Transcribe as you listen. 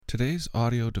Today's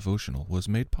audio devotional was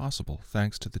made possible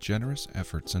thanks to the generous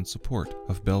efforts and support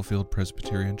of Bellefield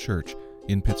Presbyterian Church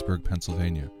in Pittsburgh,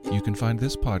 Pennsylvania. You can find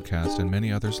this podcast and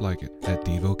many others like it at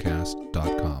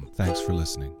Devocast.com. Thanks for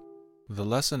listening. The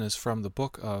lesson is from the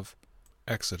book of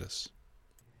Exodus.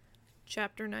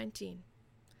 Chapter 19.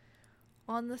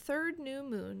 On the third new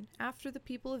moon, after the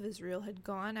people of Israel had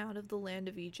gone out of the land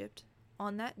of Egypt,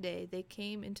 on that day they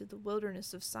came into the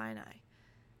wilderness of Sinai.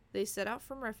 They set out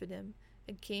from Rephidim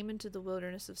and came into the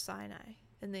wilderness of Sinai,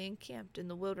 and they encamped in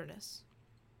the wilderness.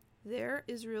 There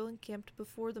Israel encamped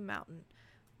before the mountain,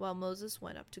 while Moses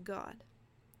went up to God.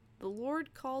 The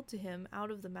Lord called to him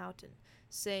out of the mountain,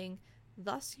 saying,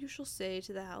 "Thus you shall say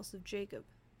to the house of Jacob,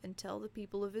 and tell the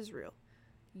people of Israel,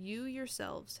 You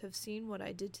yourselves have seen what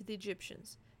I did to the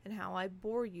Egyptians, and how I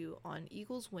bore you on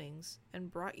eagle's wings,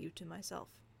 and brought you to myself.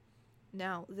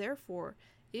 Now, therefore,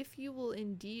 if you will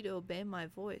indeed obey my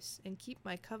voice, and keep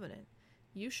my covenant,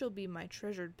 you shall be my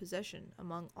treasured possession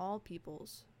among all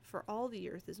peoples, for all the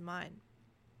earth is mine.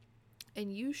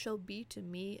 And you shall be to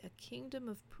me a kingdom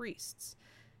of priests,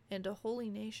 and a holy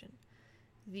nation.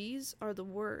 These are the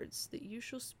words that you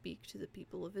shall speak to the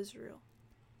people of Israel."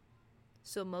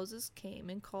 So Moses came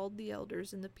and called the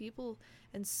elders and the people,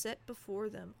 and set before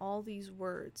them all these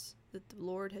words that the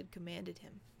Lord had commanded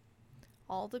him.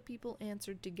 All the people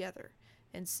answered together,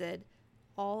 and said,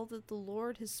 "All that the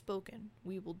Lord has spoken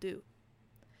we will do."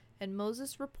 And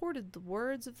Moses reported the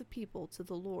words of the people to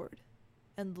the Lord.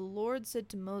 And the Lord said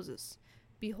to Moses,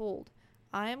 "Behold,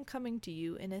 I am coming to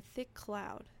you in a thick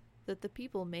cloud, that the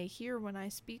people may hear when I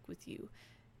speak with you,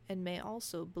 and may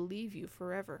also believe you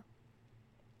forever."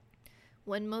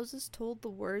 When Moses told the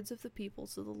words of the people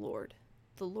to the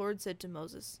Lord said to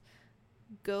Moses,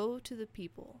 "Go to the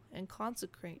people, and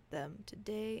consecrate them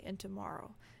today and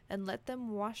tomorrow, and let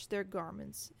them wash their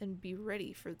garments, and be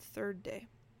ready for the third day.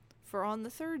 For on the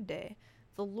third day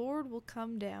the Lord will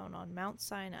come down on Mount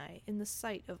Sinai in the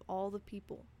sight of all the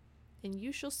people. And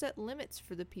you shall set limits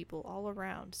for the people all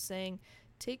around, saying,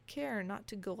 Take care not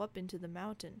to go up into the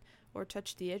mountain, or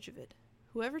touch the edge of it.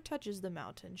 Whoever touches the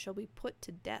mountain shall be put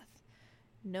to death.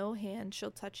 No hand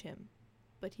shall touch him,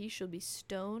 but he shall be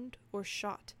stoned or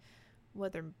shot.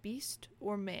 Whether beast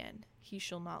or man, he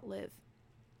shall not live.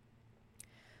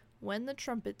 When the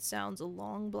trumpet sounds a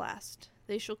long blast,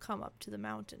 they shall come up to the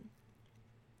mountain."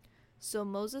 So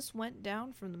Moses went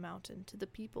down from the mountain to the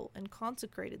people and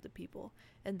consecrated the people,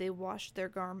 and they washed their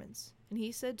garments. And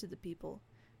he said to the people,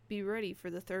 "Be ready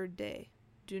for the third day.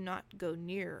 Do not go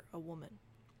near a woman."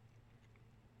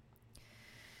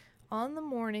 On the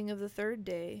morning of the third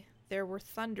day there were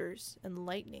thunders and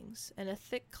lightnings, and a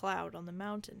thick cloud on the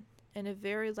mountain, and a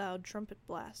very loud trumpet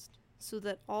blast, so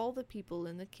that all the people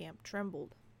in the camp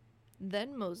trembled.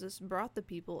 Then Moses brought the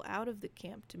people out of the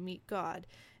camp to meet God,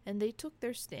 and they took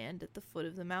their stand at the foot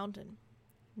of the mountain.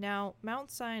 Now Mount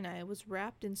Sinai was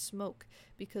wrapped in smoke,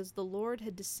 because the Lord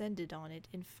had descended on it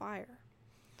in fire.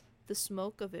 The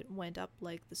smoke of it went up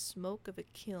like the smoke of a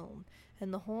kiln,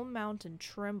 and the whole mountain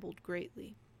trembled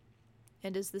greatly.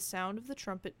 And as the sound of the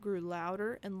trumpet grew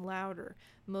louder and louder,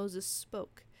 Moses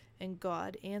spoke, and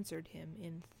God answered him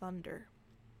in thunder.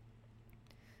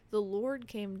 The Lord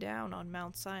came down on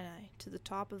Mount Sinai to the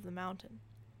top of the mountain.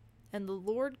 And the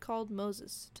Lord called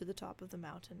Moses to the top of the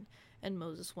mountain, and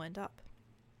Moses went up.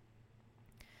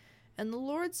 And the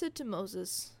Lord said to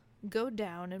Moses, "Go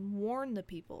down and warn the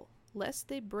people, lest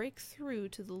they break through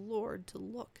to the Lord to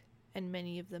look, and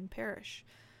many of them perish.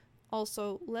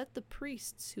 Also let the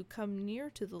priests who come near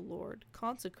to the Lord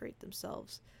consecrate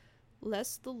themselves,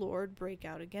 lest the Lord break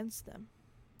out against them."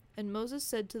 And Moses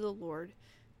said to the Lord,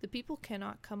 "The people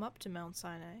cannot come up to Mount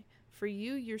Sinai, for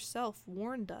you yourself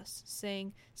warned us,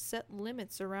 saying, Set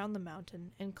limits around the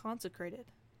mountain and consecrate it."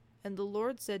 And the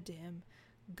Lord said to him,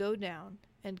 "Go down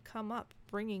and come up,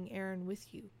 bringing Aaron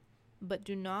with you. But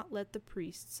do not let the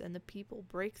priests and the people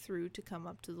break through to come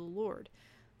up to the Lord,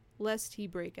 lest he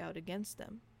break out against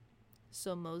them."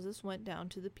 So Moses went down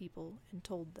to the people and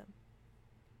told them.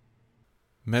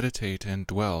 Meditate and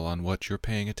dwell on what you're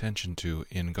paying attention to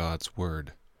in God's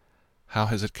Word. How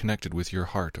has it connected with your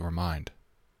heart or mind?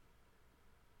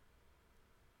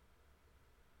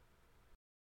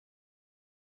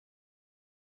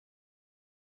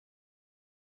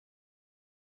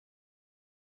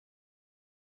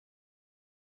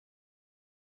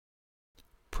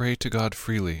 Pray to God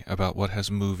freely about what has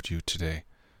moved you today.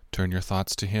 Turn your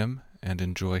thoughts to Him and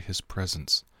enjoy His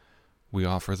presence. We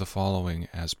offer the following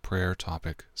as prayer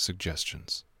topic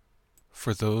suggestions.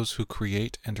 For those who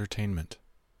create entertainment.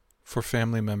 For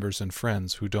family members and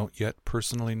friends who don't yet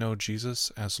personally know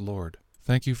Jesus as Lord.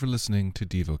 Thank you for listening to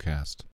Devocast.